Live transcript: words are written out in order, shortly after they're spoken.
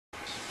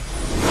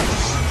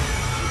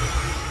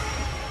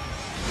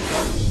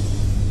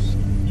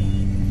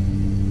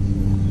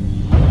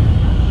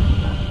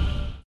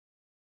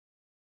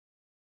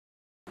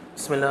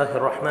بسم الله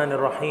الرحمن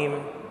الرحيم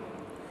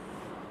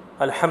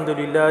الحمد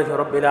لله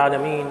رب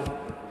العالمين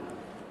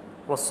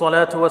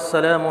والصلاة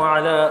والسلام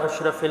على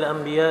أشرف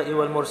الأنبياء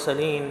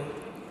والمرسلين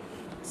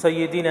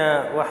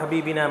سيدنا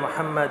وحبيبنا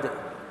محمد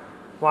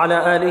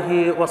وعلى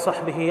آله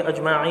وصحبه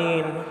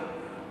أجمعين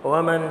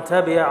ومن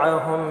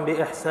تبعهم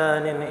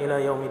بإحسان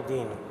إلى يوم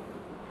الدين.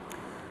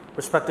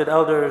 Respected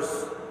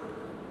elders,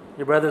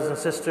 dear brothers and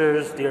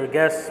sisters, dear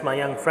guests, my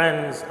young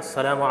friends,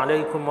 Assalamu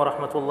alaikum wa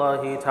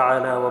rahmatullahi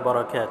ta'ala wa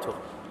barakatuh.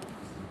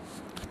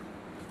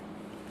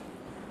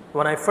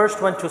 When I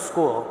first went to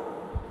school,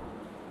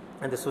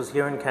 and this was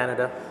here in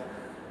Canada,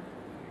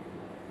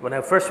 when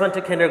I first went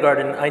to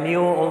kindergarten, I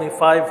knew only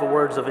 5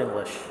 words of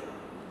English.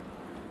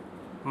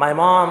 My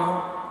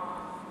mom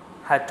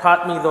had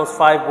taught me those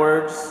 5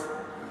 words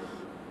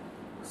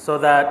so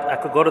that I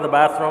could go to the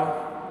bathroom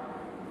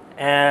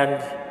and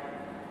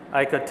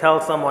I could tell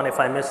someone if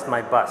I missed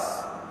my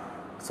bus.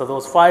 So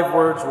those 5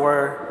 words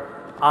were,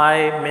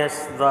 I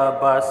missed the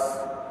bus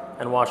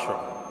and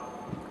washroom.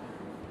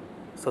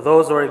 So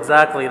those were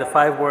exactly the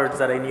 5 words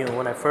that I knew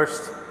when I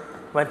first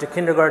went to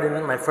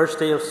kindergarten, my first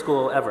day of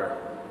school ever.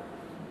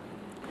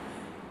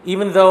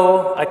 Even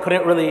though I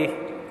couldn't really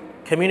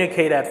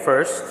communicate at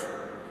first,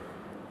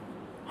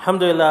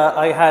 alhamdulillah,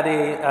 I had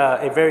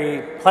a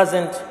very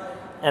pleasant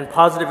and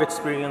positive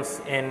experience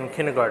in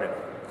kindergarten.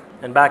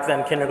 And back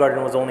then,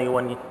 kindergarten was only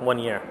one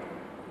year.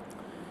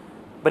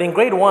 But in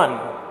grade 1,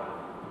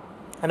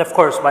 and of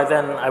course, by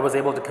then I was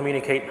able to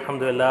communicate,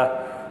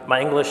 alhamdulillah,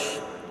 my English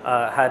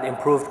had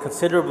improved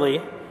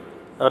considerably,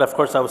 but of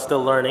course I was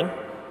still learning.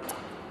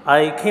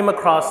 I came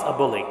across a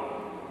bully.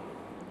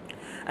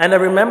 And I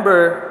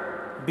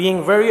remember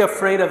being very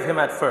afraid of him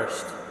at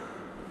first.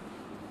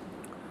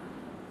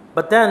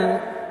 But then,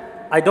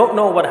 I don't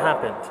know what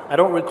happened. I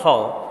don't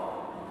recall.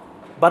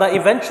 But I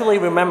eventually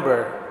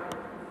remember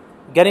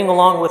getting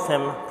along with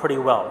him pretty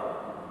well.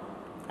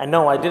 And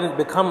no, I didn't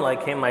become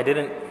like him. I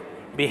didn't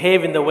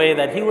behave in the way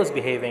that he was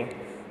behaving.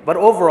 But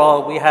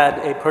overall, we had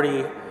a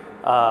pretty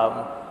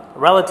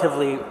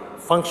relatively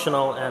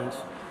functional and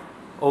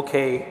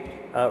okay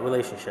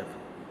relationship.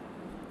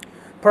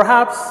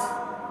 Perhaps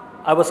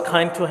I was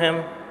kind to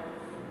him,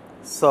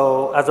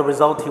 so as a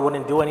result, he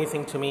wouldn't do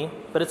anything to me.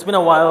 But it's been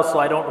a while, so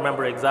I don't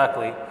remember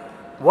exactly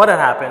what had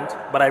happened,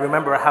 but I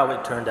remember how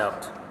it turned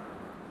out.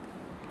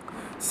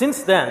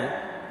 Since then,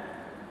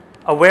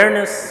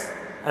 awareness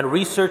and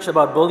research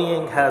about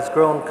bullying has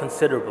grown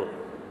considerably.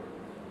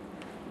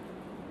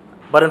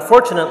 But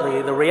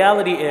unfortunately, the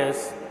reality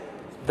is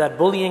that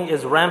bullying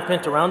is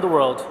rampant around the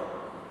world,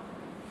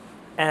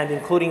 and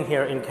including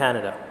here in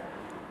Canada.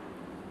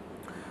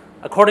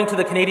 According to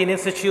the Canadian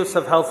Institutes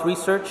of Health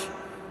Research,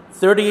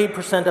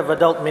 38% of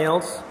adult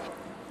males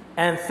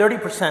and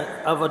 30%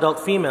 of adult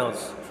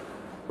females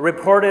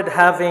reported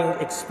having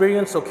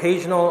experienced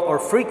occasional or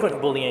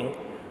frequent bullying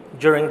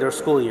during their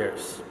school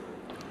years.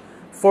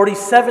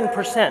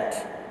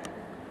 47%,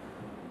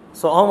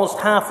 so almost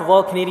half of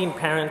all Canadian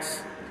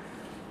parents,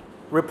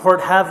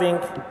 report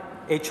having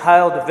a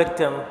child a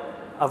victim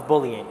of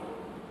bullying.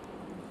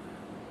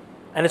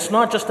 And it's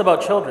not just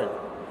about children.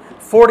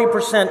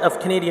 40% of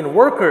Canadian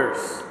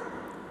workers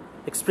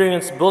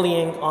experience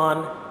bullying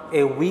on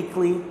a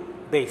weekly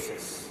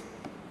basis.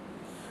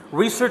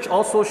 Research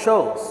also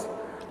shows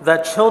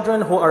that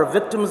children who are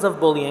victims of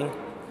bullying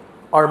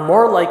are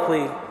more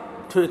likely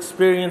to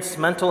experience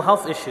mental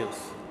health issues,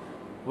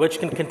 which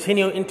can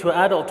continue into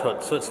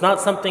adulthood. So it's not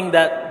something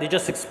that they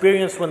just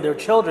experience when they're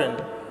children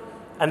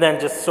and then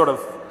just sort of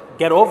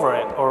get over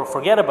it or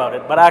forget about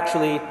it, but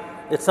actually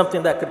it's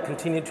something that could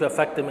continue to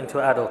affect them into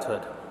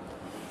adulthood.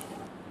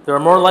 They're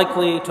more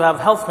likely to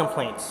have health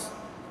complaints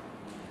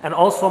and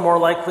also more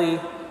likely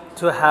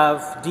to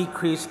have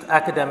decreased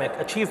academic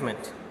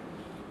achievement.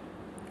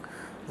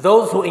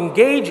 Those who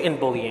engage in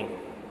bullying,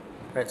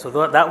 right, so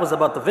that was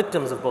about the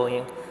victims of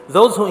bullying.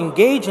 Those who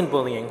engage in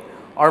bullying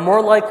are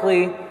more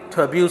likely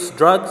to abuse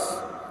drugs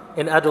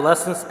in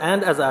adolescence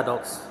and as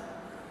adults,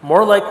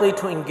 more likely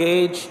to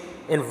engage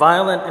in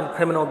violent and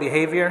criminal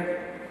behavior,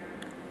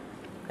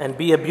 and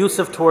be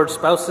abusive towards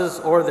spouses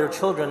or their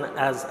children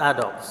as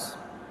adults.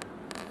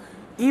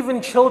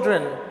 Even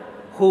children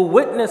who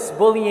witness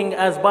bullying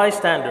as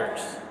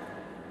bystanders,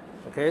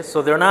 okay,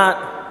 so they're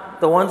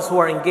not the ones who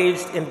are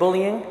engaged in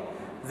bullying,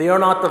 they are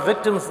not the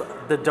victims,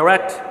 the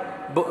direct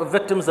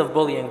victims of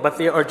bullying, but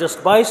they are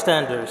just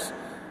bystanders.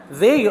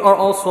 They are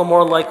also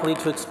more likely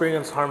to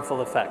experience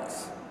harmful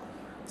effects,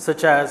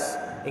 such as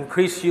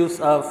increased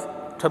use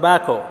of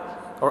tobacco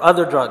or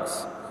other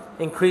drugs,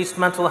 increased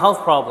mental health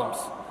problems,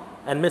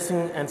 and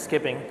missing and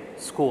skipping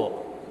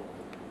school.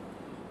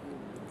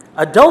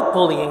 Adult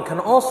bullying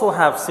can also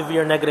have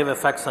severe negative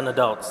effects on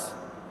adults,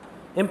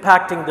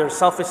 impacting their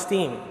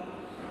self-esteem,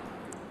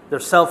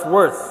 their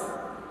self-worth,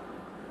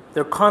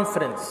 their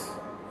confidence,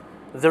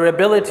 their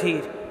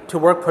ability to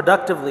work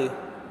productively,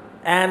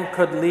 and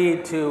could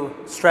lead to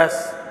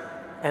stress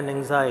and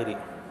anxiety.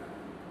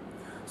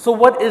 So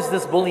what is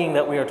this bullying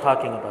that we are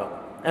talking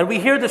about? And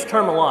we hear this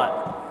term a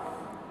lot,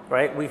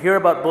 right? We hear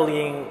about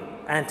bullying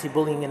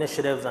anti-bullying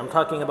initiatives. I'm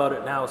talking about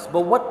it now.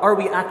 But what are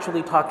we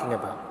actually talking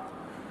about?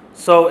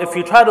 So if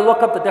you try to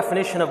look up the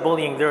definition of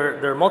bullying,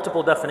 there are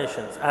multiple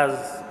definitions,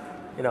 as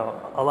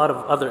a lot of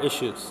other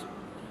issues.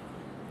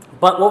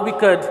 But what we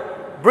could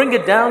bring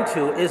it down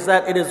to is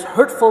that it is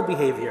hurtful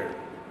behavior.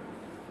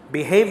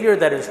 Behavior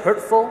that is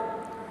hurtful,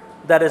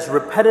 that is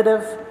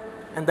repetitive,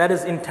 and that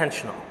is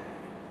intentional.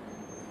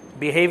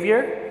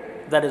 Behavior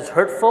that is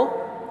hurtful,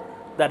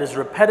 that is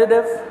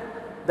repetitive,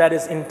 that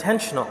is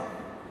intentional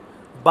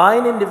by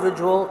an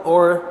individual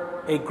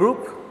or a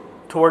group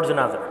towards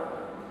another.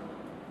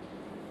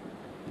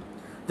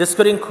 This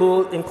could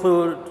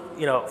include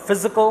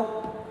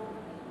physical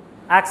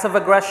acts of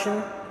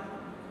aggression,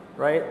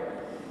 right?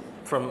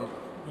 From,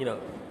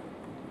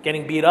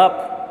 getting beat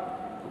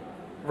up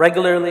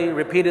regularly,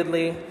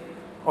 repeatedly,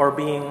 or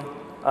being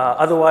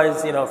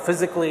otherwise,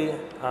 physically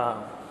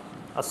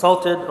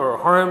assaulted or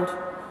harmed,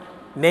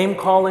 name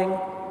calling,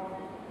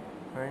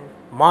 right?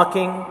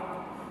 Mocking,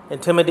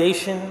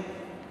 intimidation,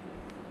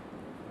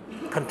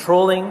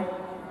 controlling.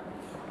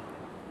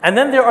 And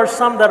then there are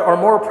some that are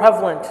more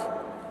prevalent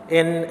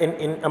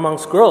in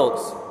amongst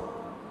girls.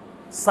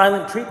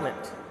 Silent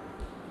treatment,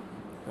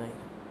 right?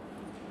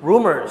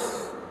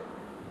 Rumors,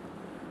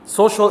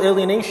 social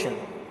alienation,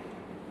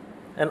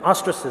 and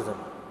ostracism.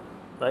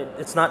 Right?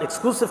 It's not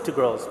exclusive to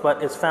girls,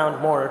 but it's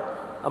found more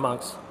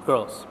amongst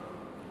girls.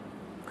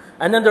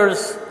 And then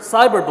there's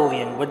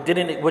cyberbullying,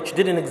 which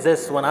didn't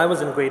exist when I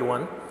was in grade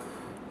 1.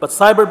 But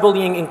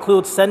cyberbullying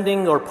includes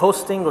sending or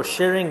posting or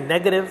sharing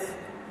negative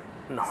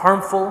and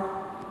harmful,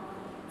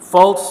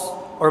 false,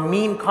 or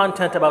mean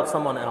content about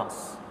someone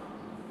else.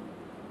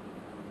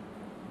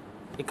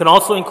 It can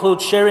also include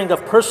sharing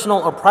of personal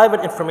or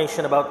private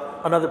information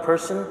about another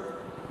person,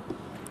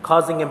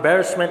 causing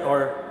embarrassment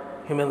or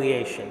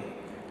humiliation.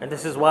 And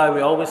this is why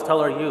we always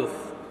tell our youth,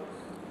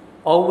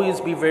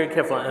 always be very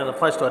careful, and it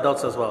applies to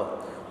adults as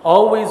well.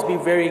 Always be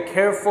very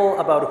careful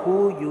about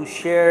who you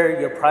share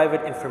your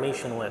private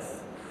information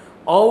with.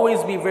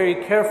 Always be very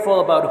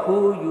careful about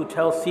who you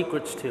tell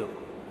secrets to.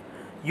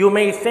 You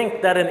may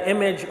think that an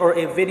image or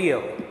a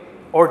video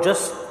or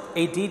just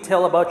a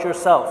detail about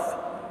yourself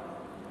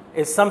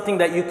is something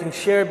that you can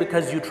share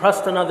because you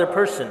trust another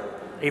person,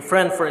 a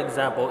friend, for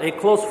example, a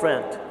close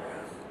friend.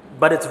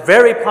 But it's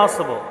very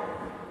possible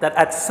that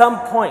at some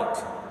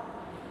point,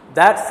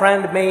 that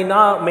friend may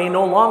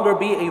no longer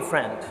be a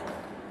friend,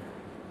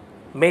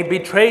 may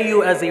betray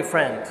you as a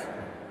friend,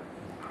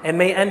 and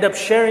may end up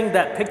sharing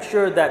that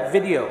picture, that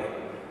video,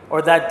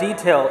 or that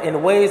detail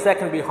in ways that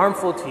can be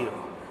harmful to you,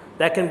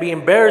 that can be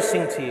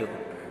embarrassing to you,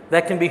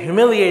 that can be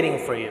humiliating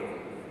for you.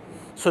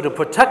 So to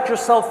protect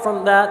yourself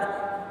from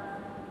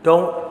that,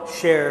 don't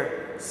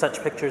share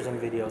such pictures and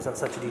videos and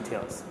such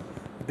details.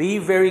 Be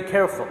very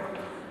careful.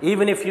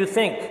 Even if you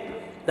think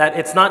that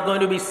it's not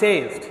going to be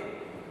saved,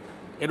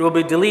 it will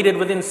be deleted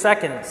within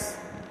seconds,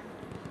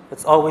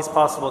 it's always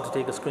possible to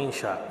take a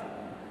screenshot.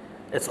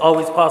 It's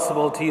always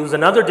possible to use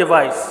another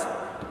device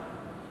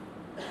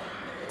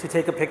to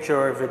take a picture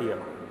or a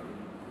video.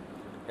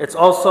 It's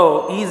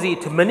also easy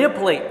to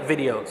manipulate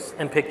videos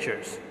and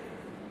pictures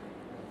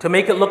to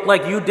make it look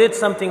like you did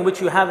something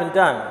which you haven't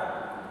done,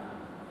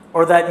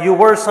 or that you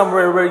were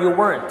somewhere where you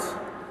weren't.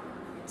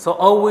 So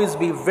always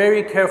be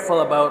very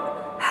careful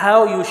about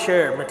how you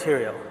share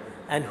material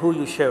and who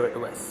you share it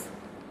with.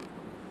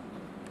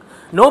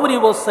 Nobody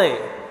will say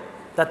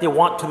that they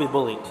want to be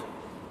bullied.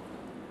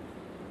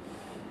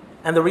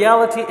 And the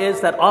reality is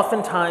that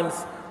oftentimes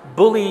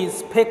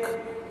bullies pick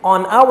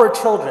on our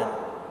children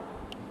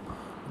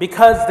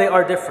because they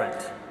are different.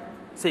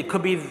 So it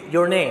could be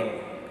your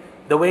name,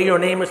 the way your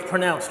name is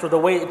pronounced or the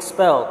way it's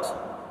spelled.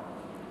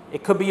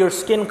 It could be your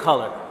skin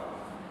color.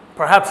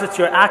 Perhaps it's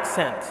your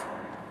accent.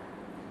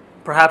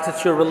 Perhaps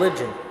it's your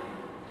religion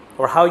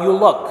or how you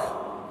look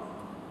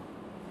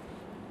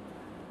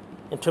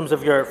in terms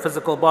of your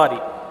physical body.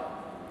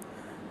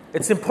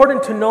 It's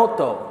important to note,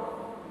 though,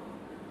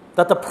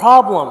 that the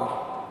problem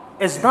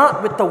is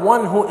not with the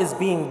one who is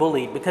being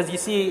bullied, because you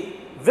see,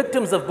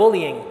 victims of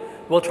bullying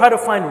will try to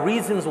find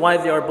reasons why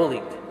they are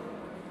bullied,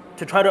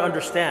 to try to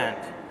understand.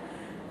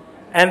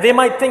 And they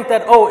might think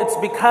that, oh, it's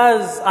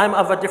because I'm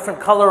of a different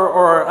color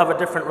or of a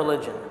different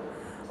religion.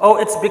 Oh,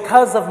 it's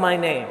because of my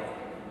name.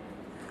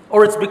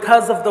 Or it's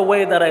because of the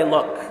way that I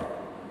look,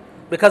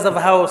 because of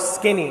how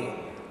skinny,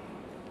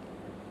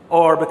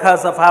 or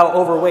because of how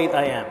overweight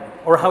I am,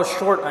 or how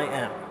short I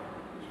am.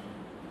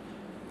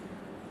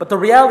 But the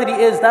reality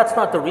is that's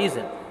not the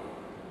reason.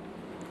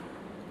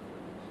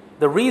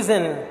 The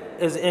reason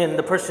is in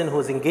the person who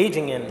is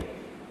engaging in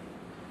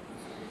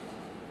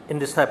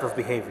this type of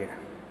behavior.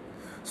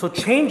 So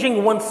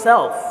changing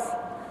oneself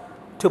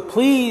to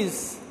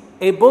please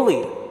a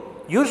bully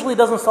usually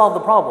doesn't solve the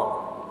problem.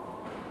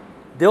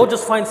 They'll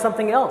just find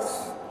something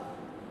else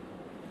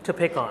to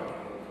pick on,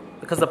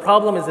 because the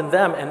problem is in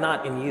them and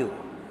not in you.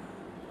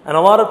 And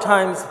a lot of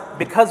times,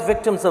 because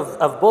victims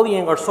of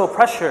bullying are so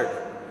pressured,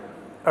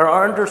 or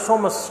are under so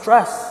much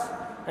stress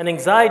and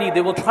anxiety,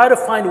 they will try to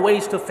find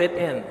ways to fit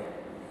in.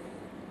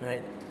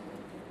 Right?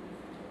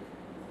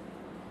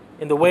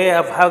 in the way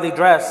of how they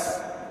dress,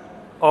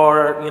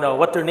 or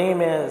what their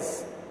name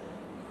is,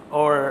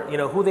 or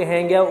who they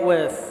hang out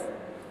with,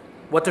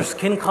 what their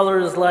skin color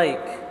is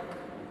like,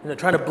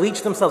 trying to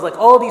bleach themselves, like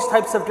all these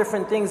types of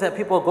different things that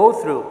people go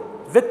through,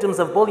 victims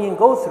of bullying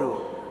go through,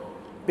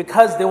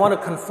 because they want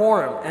to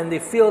conform and they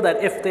feel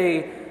that if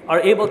they are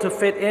able to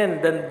fit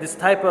in, then this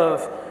type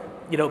of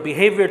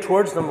behavior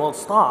towards them will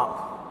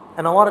stop.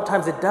 And a lot of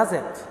times it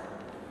doesn't,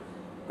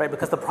 right?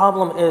 Because the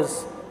problem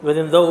is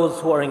within those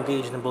who are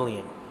engaged in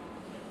bullying.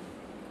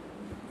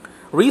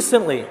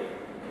 Recently,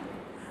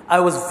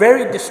 I was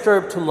very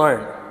disturbed to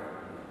learn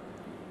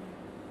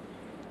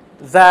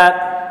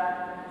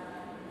that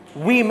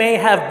we may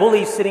have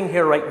bullies sitting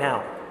here right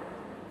now.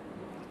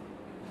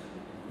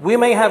 We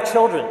may have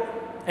children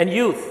and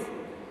youth,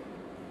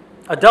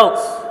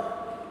 adults,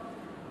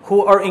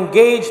 who are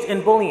engaged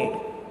in bullying,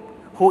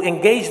 who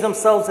engage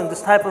themselves in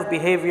this type of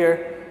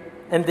behavior,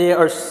 and they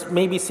are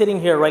maybe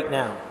sitting here right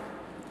now.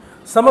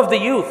 Some of the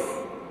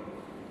youth,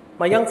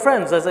 my young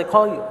friends as I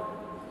call you,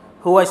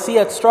 who I see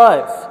at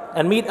Strive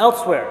and meet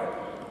elsewhere,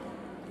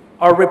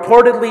 are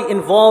reportedly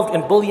involved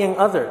in bullying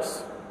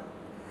others,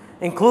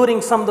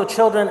 including some of the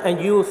children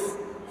and youth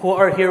who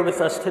are here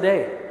with us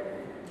today.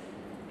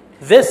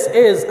 This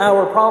is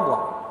our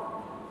problem.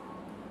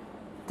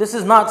 This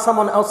is not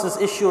someone else's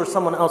issue or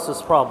someone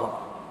else's problem.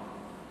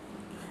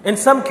 In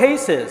some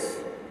cases,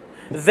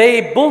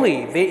 they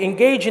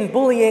engage in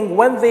bullying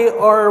when they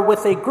are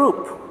with a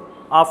group,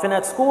 often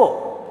at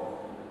school,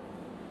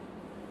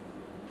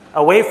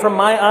 away from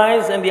my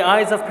eyes and the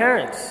eyes of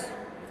parents.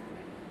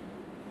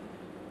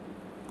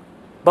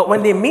 But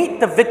when they meet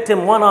the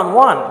victim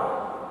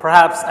one-on-one,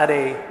 perhaps at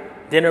a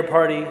dinner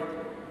party,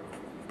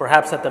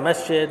 perhaps at the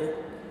masjid,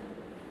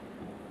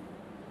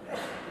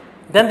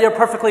 then they're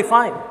perfectly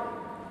fine.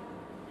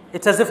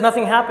 It's as if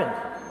nothing happened.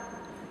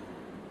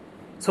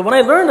 So when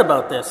I learned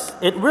about this,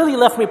 it really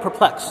left me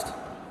perplexed.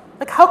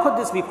 Like, how could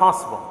this be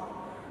possible?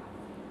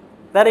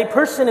 That a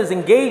person is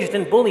engaged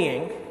in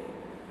bullying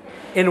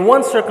in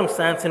one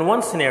circumstance, in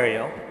one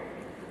scenario,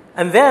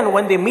 and then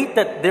when they meet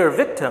their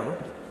victim,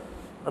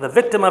 or the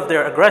victim of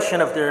their aggression,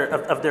 of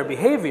their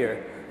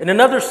behavior, in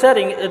another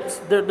setting,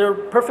 they're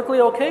perfectly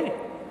okay.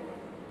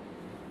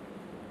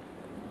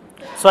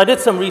 So I did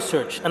some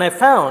research, and I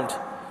found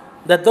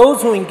that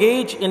those who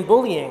engage in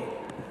bullying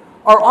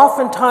are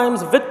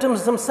oftentimes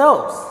victims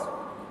themselves,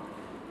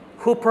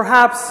 who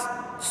perhaps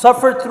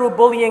suffered through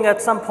bullying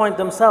at some point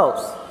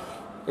themselves.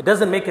 It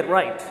doesn't make it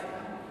right.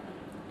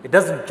 It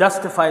doesn't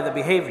justify the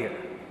behavior,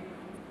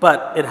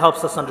 but it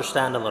helps us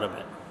understand a little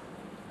bit.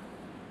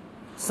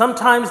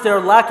 Sometimes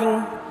they're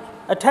lacking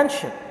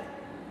attention,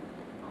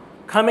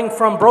 coming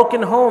from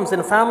broken homes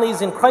and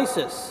families in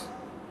crisis.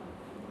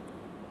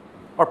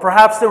 Or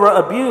perhaps they were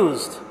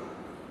abused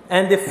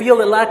and they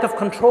feel a lack of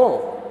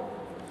control.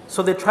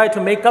 So they try to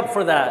make up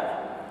for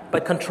that by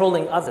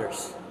controlling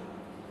others.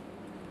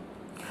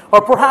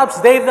 Or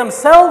perhaps they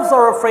themselves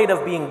are afraid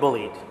of being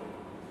bullied.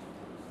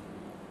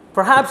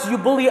 Perhaps you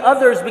bully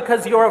others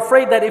because you're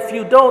afraid that if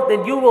you don't,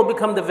 then you will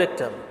become the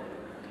victim.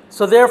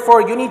 So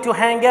therefore, you need to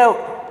hang out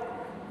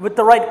with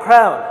the right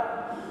crowd.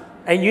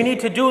 And you need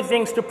to do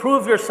things to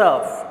prove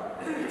yourself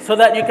so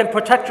that you can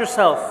protect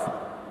yourself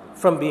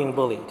from being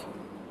bullied.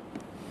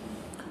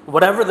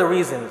 Whatever the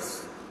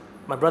reasons,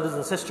 my brothers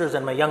and sisters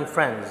and my young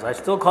friends, I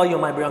still call you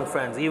my young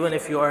friends, even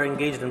if you are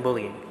engaged in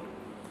bullying.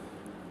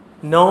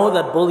 Know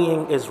that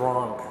bullying is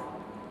wrong.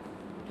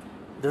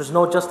 There's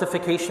no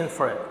justification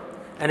for it,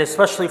 and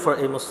especially for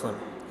a Muslim.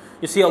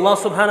 You see, Allah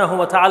subhanahu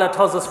wa ta'ala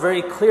tells us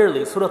very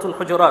clearly, Surah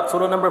Al-Hujurat,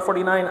 Surah number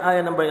 49,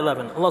 Ayah number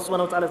 11. Allah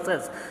subhanahu wa ta'ala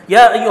says,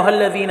 Ya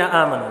ayyuhalladhina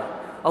amanu.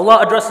 Allah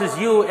addresses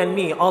you and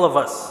me, all of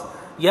us.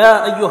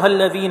 Ya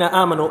ayyuhalladhina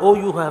amanu, O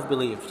you who have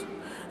believed.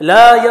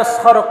 لا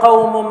يسخر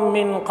قوم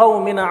من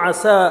قوم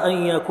عسى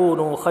أن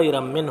يكونوا خيرا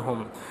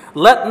منهم.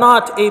 Let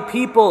not a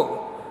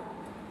people,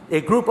 a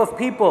group of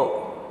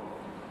people,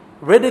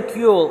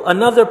 ridicule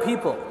another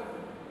people.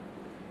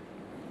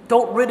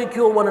 Don't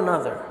ridicule one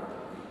another.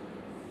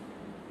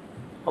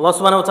 Allah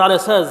subhanahu wa ta'ala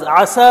says,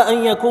 عسى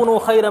أن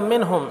يكونوا خيرا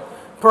منهم.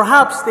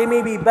 Perhaps they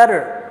may be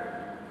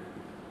better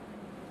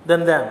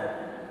than them.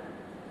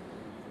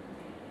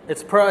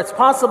 It's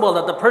possible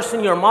that the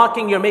person you're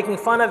mocking, you're making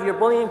fun of, you're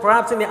bullying,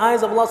 perhaps in the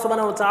eyes of Allah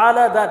subhanahu wa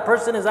ta'ala, that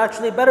person is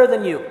actually better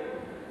than you.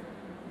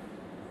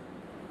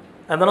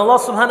 And then Allah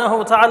subhanahu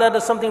wa ta'ala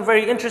does something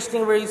very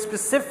interesting, very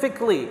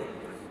specifically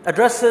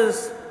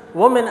addresses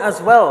women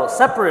as well,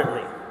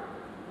 separately.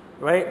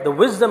 Right? The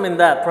wisdom in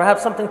that,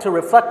 perhaps something to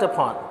reflect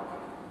upon.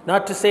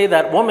 Not to say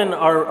that women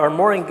are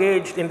more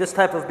engaged in this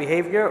type of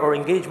behavior or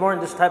engage more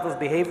in this type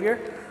of behavior,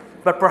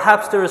 but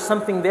perhaps there is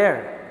something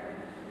there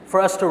for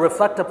us to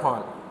reflect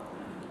upon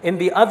in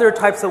the other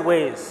types of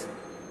ways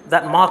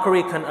that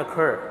mockery can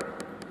occur,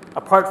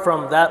 apart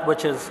from that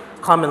which is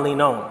commonly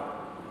known.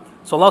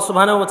 So Allah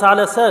subhanahu wa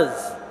ta'ala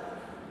says,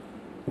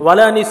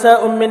 وَلَا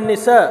نِسَاءٌ مِّن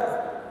نِسَاءٍ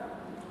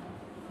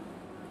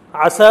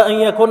عَسَىٰ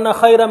أَن يَكُنَّ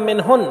خَيْرًا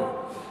مِّنْهُنَّ.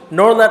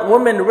 Nor let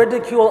women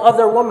ridicule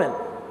other women.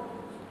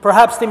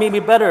 Perhaps they may be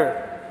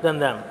better than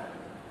them.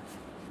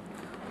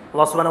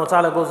 Allah subhanahu wa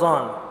ta'ala goes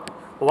on,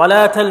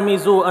 وَلَا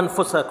تَلْمِزُوا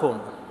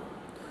أَنفُسَكُمْ.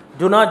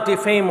 Do not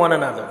defame one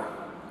another.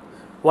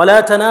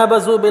 وَلَا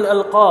تَنَابَزُوا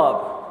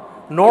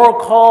بِالْأَلْقَابِ. Nor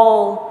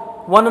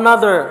call one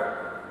another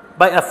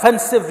by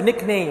offensive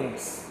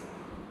nicknames.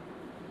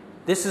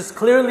 This is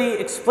clearly,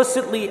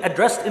 explicitly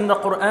addressed in the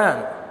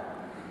Quran.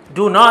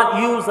 Do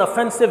not use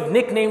offensive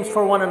nicknames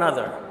for one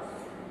another.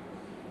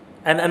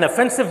 And an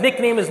offensive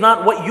nickname is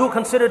not what you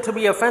consider to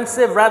be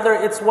offensive, rather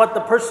it's what the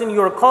person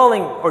you're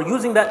calling or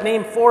using that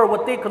name for,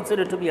 what they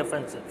consider to be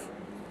offensive.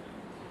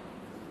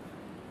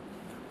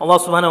 Allah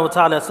subhanahu wa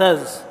ta'ala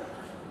says,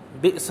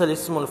 بِئْسَ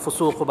الْإِسْمُ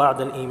الْفُسُوقُ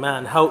بَعْدَ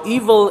الْإِيمَانِ. How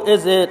evil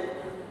is it,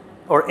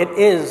 or it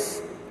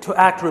is, to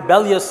act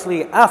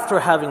rebelliously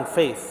after having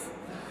faith.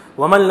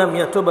 وَمَنْ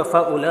لَمْ يَتُبَ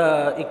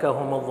فَأُولَٰئِكَ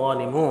هُمُ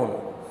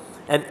الظَّالِمُونَ.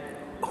 And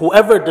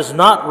whoever does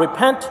not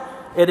repent,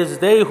 it is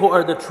they who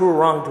are the true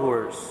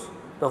wrongdoers.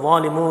 The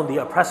zalimun,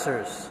 the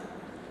oppressors.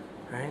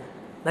 Right?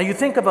 Now you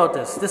think about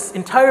this. This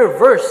entire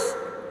verse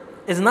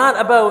is not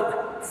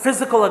about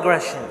physical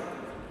aggression.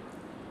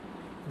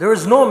 There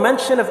is no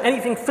mention of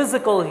anything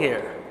physical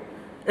here.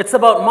 It's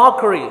about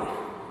mockery.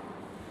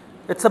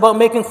 It's about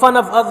making fun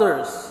of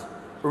others,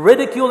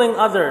 ridiculing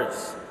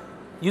others,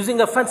 using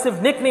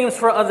offensive nicknames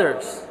for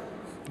others,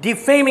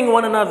 defaming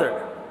one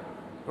another.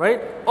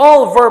 Right?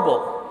 All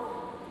verbal.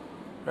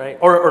 Right?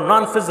 Or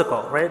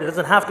non-physical, right? It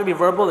doesn't have to be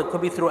verbal, it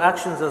could be through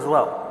actions as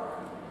well.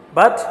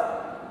 But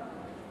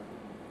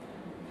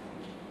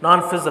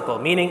non-physical,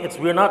 meaning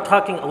we're not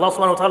talking, Allah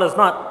subhanahu wa ta'ala is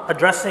not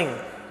addressing,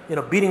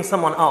 beating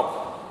someone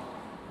up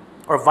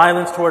or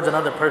violence towards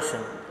another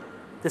person.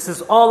 This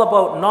is all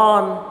about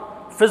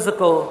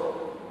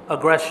non-physical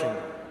aggression.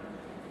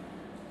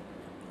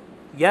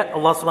 Yet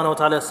Allah subhanahu wa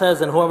ta'ala says,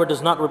 and whoever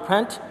does not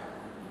repent,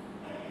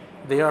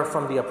 they are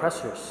from the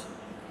oppressors.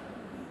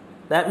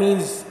 That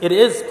means it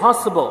is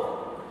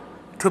possible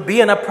to be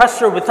an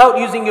oppressor without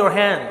using your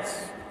hands,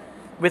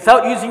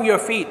 without using your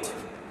feet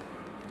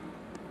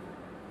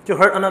to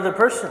hurt another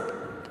person.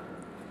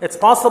 It's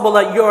possible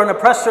that you're an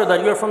oppressor,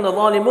 that you're from the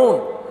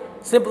zalimun,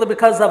 simply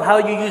because of how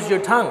you use your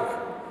tongue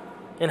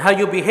and how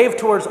you behave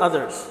towards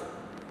others.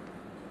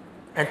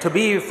 And to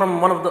be from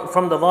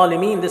the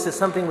zalimin, this is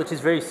something which is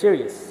very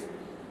serious.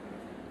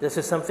 This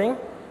is something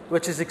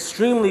which is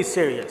extremely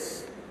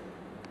serious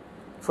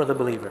for the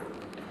believer.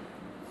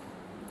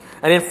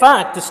 And in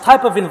fact, this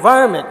type of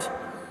environment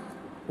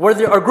where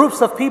there are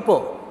groups of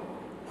people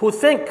who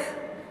think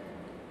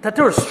that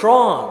they're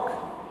strong,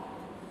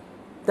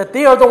 that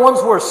they are the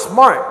ones who are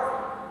smart.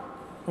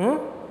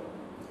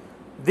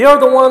 They are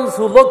the ones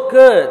who look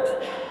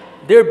good.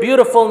 They're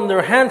beautiful and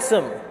they're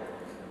handsome.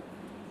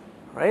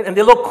 Right? And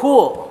they look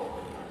cool.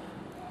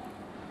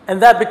 And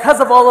that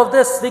because of all of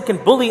this, they can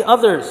bully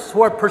others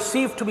who are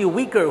perceived to be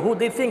weaker, who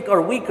they think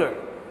are weaker,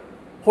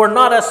 who are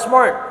not as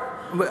smart.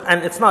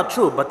 And it's not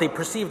true, but they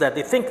perceive that,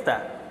 they think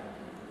that.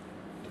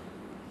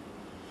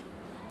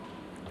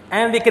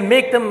 And they can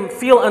make them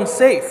feel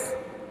unsafe.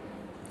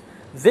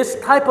 This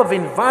type of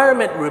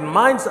environment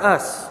reminds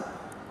us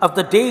of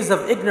the days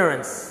of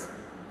ignorance,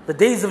 the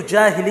days of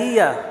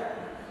Jahiliyyah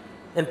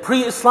in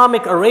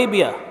pre-Islamic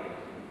Arabia,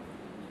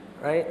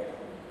 right?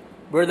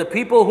 Where the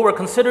people who were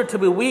considered to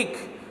be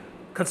weak,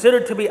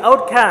 considered to be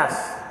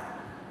outcasts,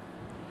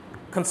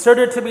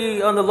 considered to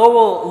be on the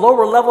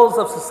lower levels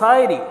of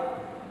society,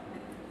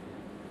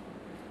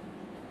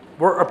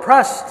 were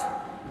oppressed.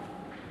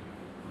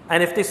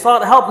 And if they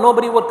sought help,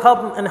 nobody would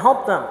come and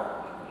help them.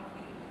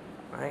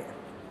 Right?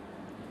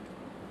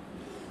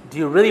 Do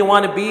you really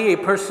want to be a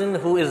person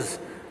who is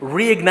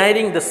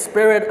reigniting the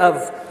spirit of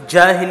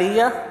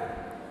Jahiliyyah?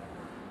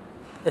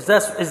 Is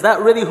that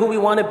really who we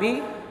want to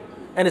be?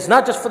 And it's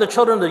not just for the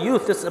children and the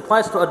youth, this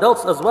applies to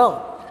adults as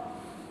well.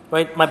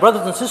 Right? My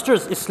brothers and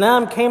sisters,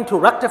 Islam came to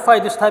rectify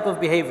this type of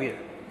behavior,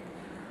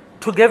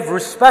 to give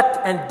respect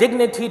and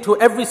dignity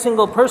to every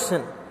single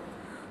person,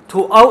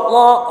 to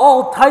outlaw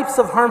all types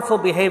of harmful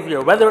behavior,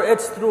 whether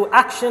it's through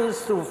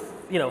actions,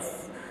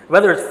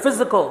 whether it's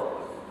physical,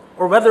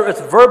 or whether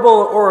it's verbal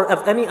or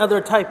of any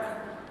other type.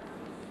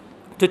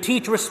 To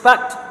teach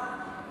respect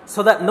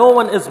so that no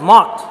one is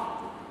mocked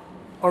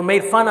or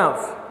made fun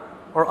of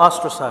or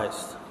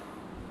ostracized.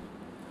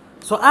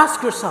 So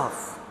ask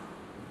yourself,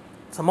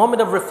 it's a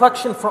moment of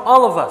reflection for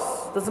all of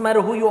us. Doesn't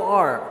matter who you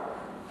are,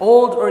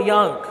 old or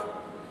young,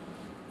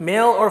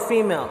 male or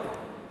female.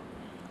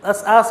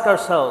 Let's ask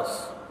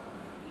ourselves,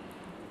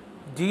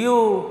 do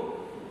you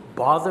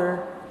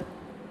bother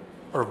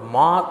or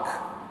mock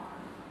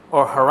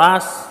or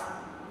harass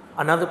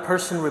another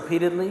person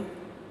repeatedly,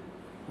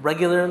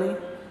 regularly?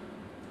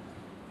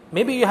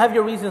 Maybe you have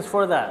your reasons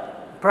for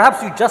that.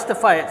 Perhaps you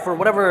justify it for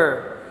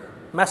whatever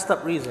messed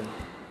up reason.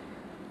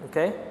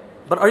 Okay?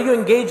 But are you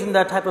engaged in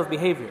that type of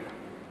behavior?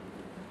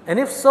 And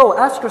if so,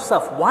 ask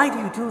yourself, why do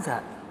you do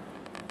that?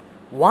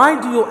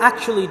 Why do you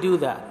actually do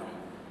that?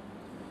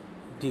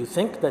 Do you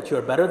think that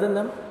you're better than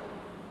them?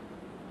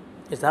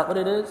 Is that what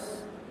it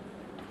is?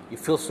 You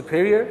feel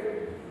superior?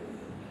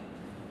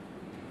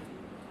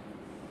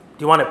 Do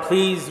you want to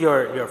please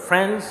your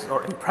friends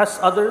or impress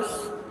others?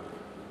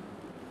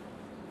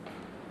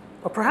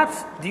 Or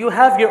perhaps, do you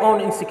have your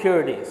own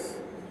insecurities?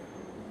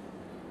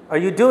 Are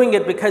you doing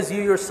it because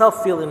you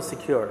yourself feel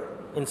insecure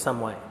in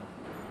some way?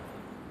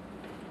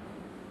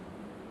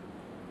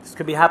 This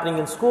could be happening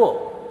in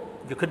school.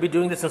 You could be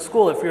doing this in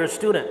school if you're a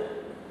student.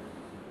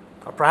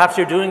 Or perhaps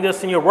you're doing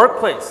this in your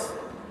workplace,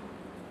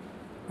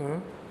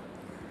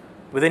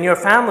 within your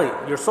family,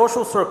 your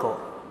social circle,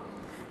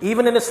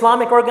 even in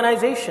Islamic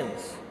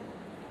organizations.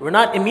 We're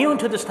not immune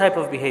to this type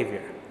of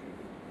behavior.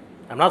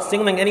 I'm not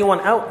singling anyone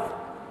out,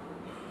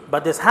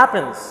 but this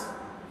happens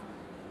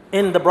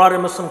in the broader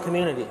Muslim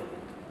community.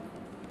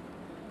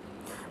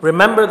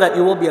 Remember that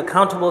you will be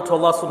accountable to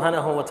Allah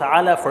subhanahu wa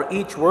ta'ala for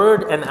each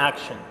word and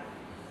action.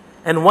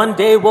 And one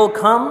day will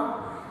come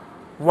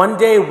when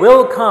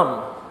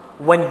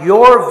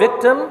your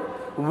victim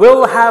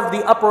will have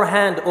the upper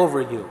hand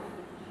over you.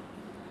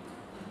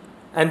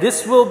 And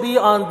this will be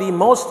on the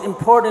most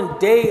important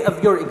day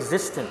of your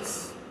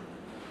existence.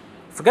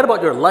 Forget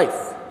about your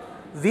life.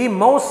 The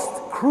most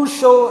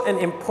crucial and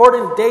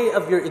important day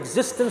of your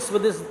existence,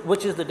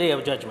 which is the day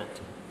of judgment.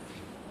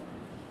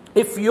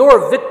 If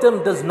your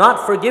victim does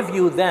not forgive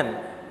you then,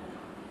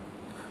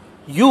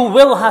 you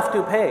will have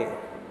to pay.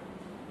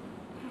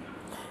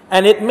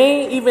 And it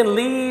may even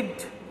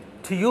lead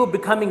to you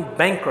becoming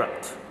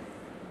bankrupt.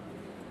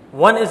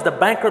 One is the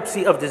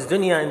bankruptcy of this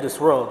dunya in this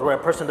world, where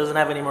a person doesn't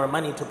have any more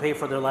money to pay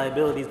for their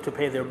liabilities, to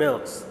pay their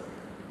bills.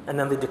 And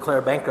then they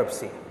declare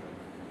bankruptcy.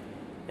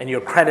 And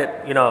your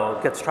credit,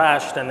 gets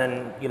trashed, and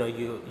then,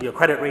 your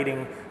credit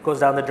rating goes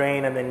down the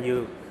drain, and then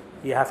you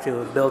have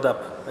to build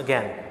up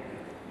again.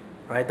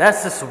 Right?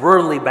 That's this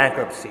worldly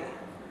bankruptcy.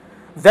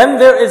 Then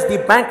there is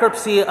the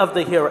bankruptcy of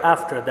the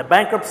hereafter, the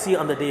bankruptcy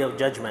on the day of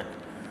judgment,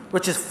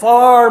 which is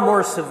far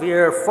more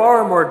severe,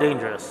 far more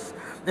dangerous.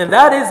 And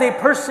that is a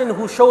person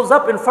who shows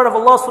up in front of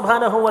Allah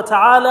subhanahu wa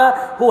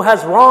ta'ala who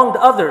has wronged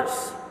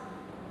others.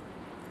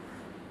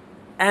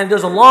 And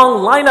there's a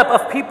long lineup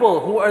of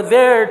people who are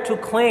there to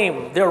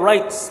claim their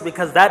rights,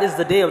 because that is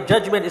the day of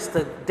judgment. It's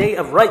the day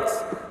of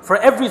rights for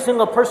every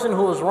single person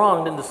who was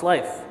wronged in this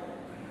life.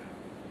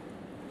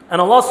 And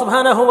Allah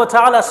subhanahu wa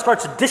ta'ala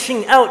starts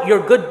dishing out your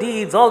good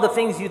deeds, all the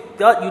things you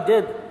thought you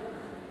did,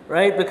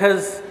 right?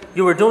 Because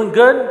you were doing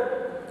good.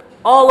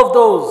 All of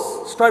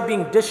those start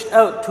being dished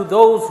out to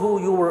those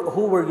who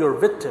were your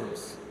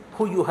victims,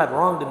 who you had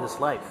wronged in this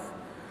life.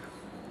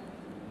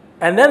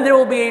 And then there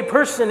will be a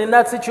person in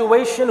that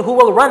situation who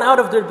will run out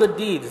of their good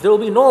deeds. There will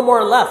be no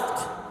more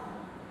left,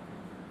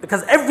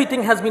 because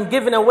everything has been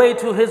given away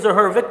to his or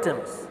her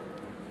victims.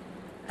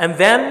 And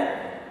then,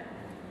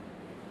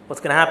 what's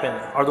going to happen?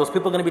 Are those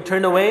people going to be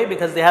turned away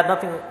because they had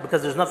nothing?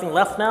 Because there's nothing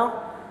left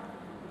now?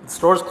 The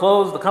store's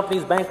closed, the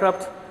company's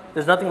bankrupt,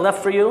 there's nothing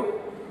left for you?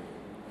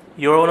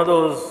 You're one of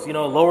those,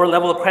 lower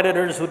level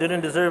creditors who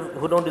don't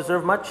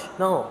deserve much?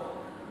 No,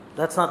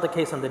 that's not the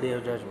case on the day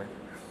of judgment.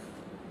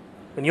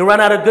 When you run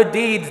out of good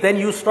deeds, then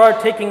you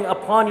start taking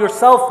upon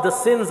yourself the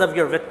sins of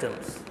your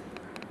victims.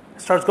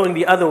 It starts going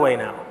the other way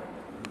now.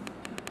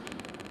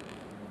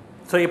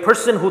 So a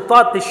person who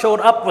thought they showed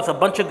up with a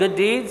bunch of good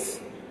deeds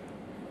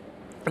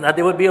and that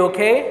they would be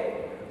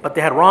okay, but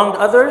they had wronged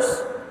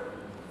others,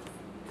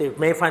 they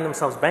may find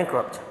themselves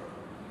bankrupt.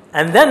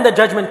 And then the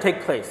judgment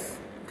takes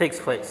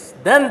place.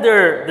 Then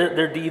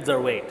their deeds are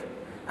weighed.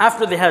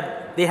 After they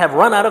have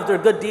run out of their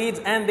good deeds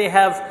and they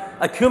have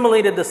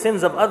accumulated the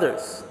sins of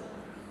others.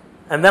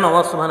 And then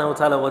Allah subhanahu wa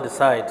ta'ala will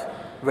decide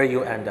where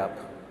you end up.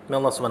 May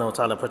Allah subhanahu wa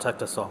ta'ala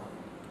protect us all.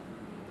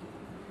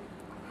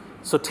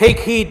 So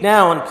take heed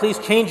now, and please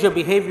change your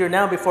behavior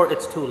now before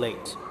it's too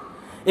late.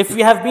 If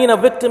you have been a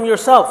victim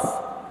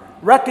yourself,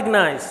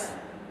 recognize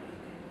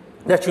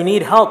that you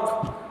need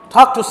help.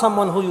 Talk to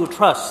someone who you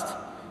trust,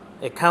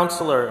 a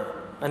counselor,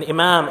 an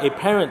imam, a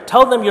parent.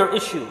 Tell them your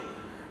issue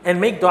and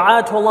make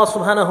dua to Allah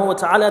subhanahu wa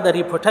ta'ala that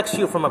He protects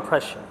you from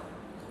oppression.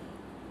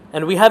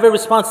 And we have a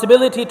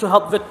responsibility to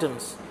help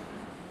victims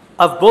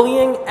of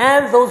bullying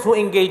and those who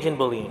engage in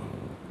bullying,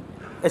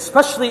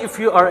 especially if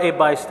you are a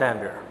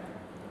bystander.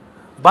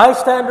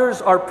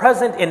 Bystanders are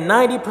present in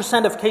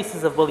 90% of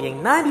cases of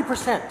bullying,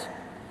 90%,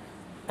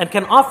 and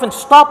can often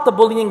stop the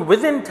bullying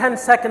within 10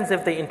 seconds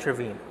if they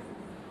intervene.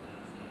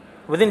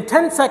 Within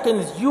 10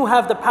 seconds, you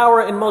have the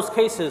power in most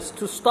cases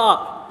to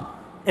stop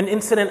an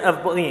incident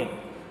of bullying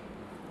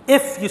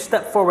if you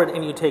step forward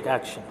and you take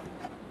action.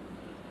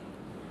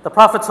 The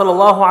Prophet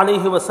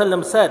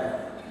ﷺ said,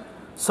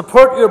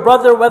 support your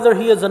brother whether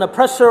he is an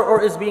oppressor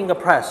or is being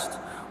oppressed.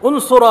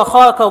 Unsur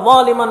akhaka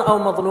zaliman aw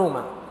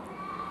madluma.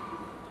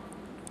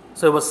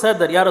 So it was said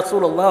that, Ya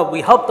Rasulullah,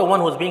 we help the one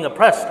who is being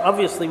oppressed.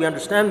 Obviously, we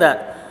understand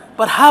that.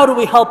 But how do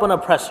we help an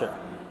oppressor?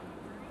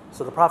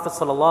 So the Prophet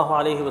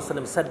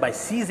ﷺ said, by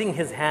seizing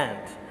his hand.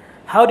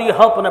 How do you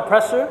help an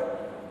oppressor?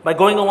 By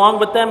going along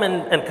with them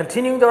and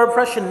continuing their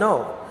oppression?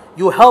 No.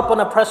 You help an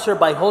oppressor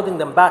by holding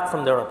them back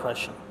from their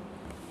oppression.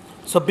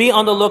 So be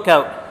on the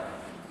lookout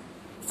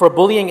for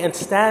bullying and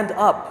stand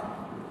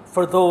up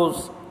for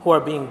those who are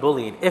being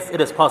bullied, if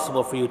it is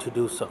possible for you to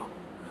do so.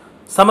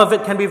 Some of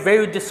it can be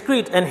very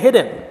discreet and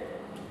hidden.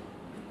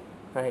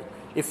 Right?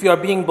 If you are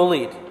being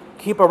bullied,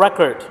 keep a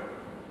record.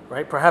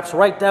 right? Perhaps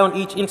write down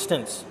each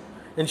instance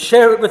and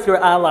share it with your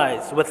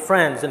allies, with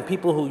friends and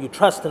people who you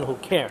trust and who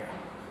care.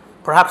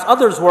 Perhaps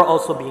others were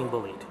also being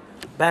bullied.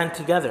 Band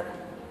together.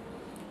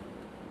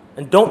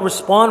 And don't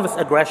respond with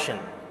aggression.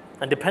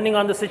 And depending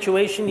on the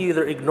situation, you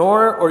either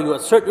ignore or you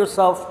assert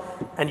yourself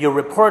and you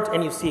report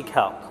and you seek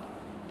help.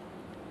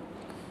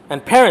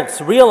 And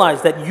parents,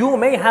 realize that you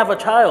may have a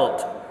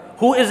child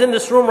who is in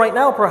this room right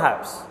now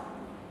perhaps,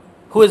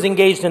 who is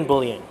engaged in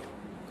bullying.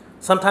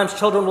 Sometimes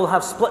children will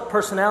have split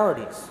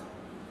personalities.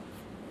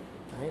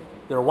 Right?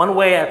 They're one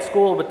way at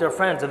school with their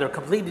friends and they're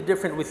completely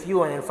different with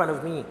you and in front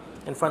of me,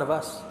 in front of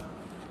us.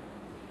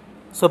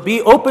 So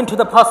be open to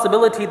the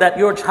possibility that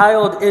your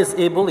child is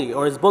a bully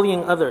or is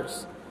bullying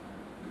others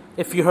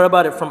if you hear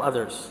about it from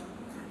others.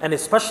 And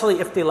especially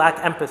if they lack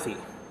empathy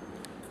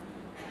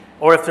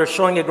or if they're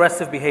showing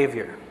aggressive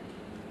behavior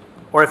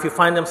or if you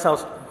find them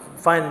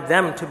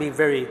to be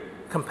very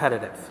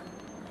competitive.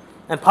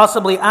 And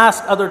possibly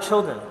ask other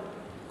children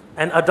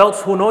and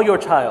adults who know your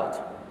child.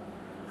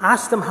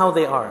 Ask them how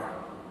they are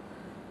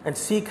and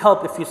seek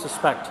help if you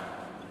suspect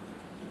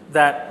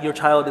that your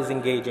child is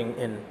engaging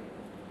in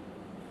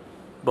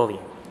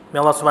bullying. May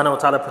Allah subhanahu wa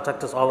ta'ala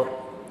protect us all.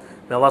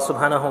 May Allah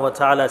subhanahu wa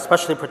ta'ala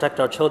especially protect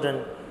our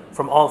children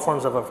from all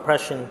forms of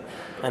oppression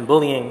and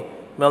bullying.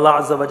 May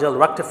Allah azza wa jal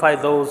rectify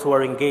those who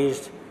are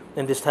engaged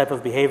in this type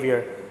of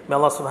behavior. May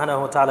Allah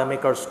subhanahu wa ta'ala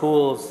make our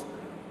schools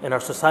and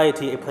our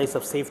society a place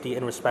of safety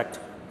and respect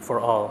for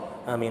all.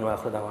 Ameen wa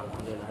akhir da'wana.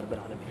 Alhamdulillah rabbil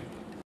alamin.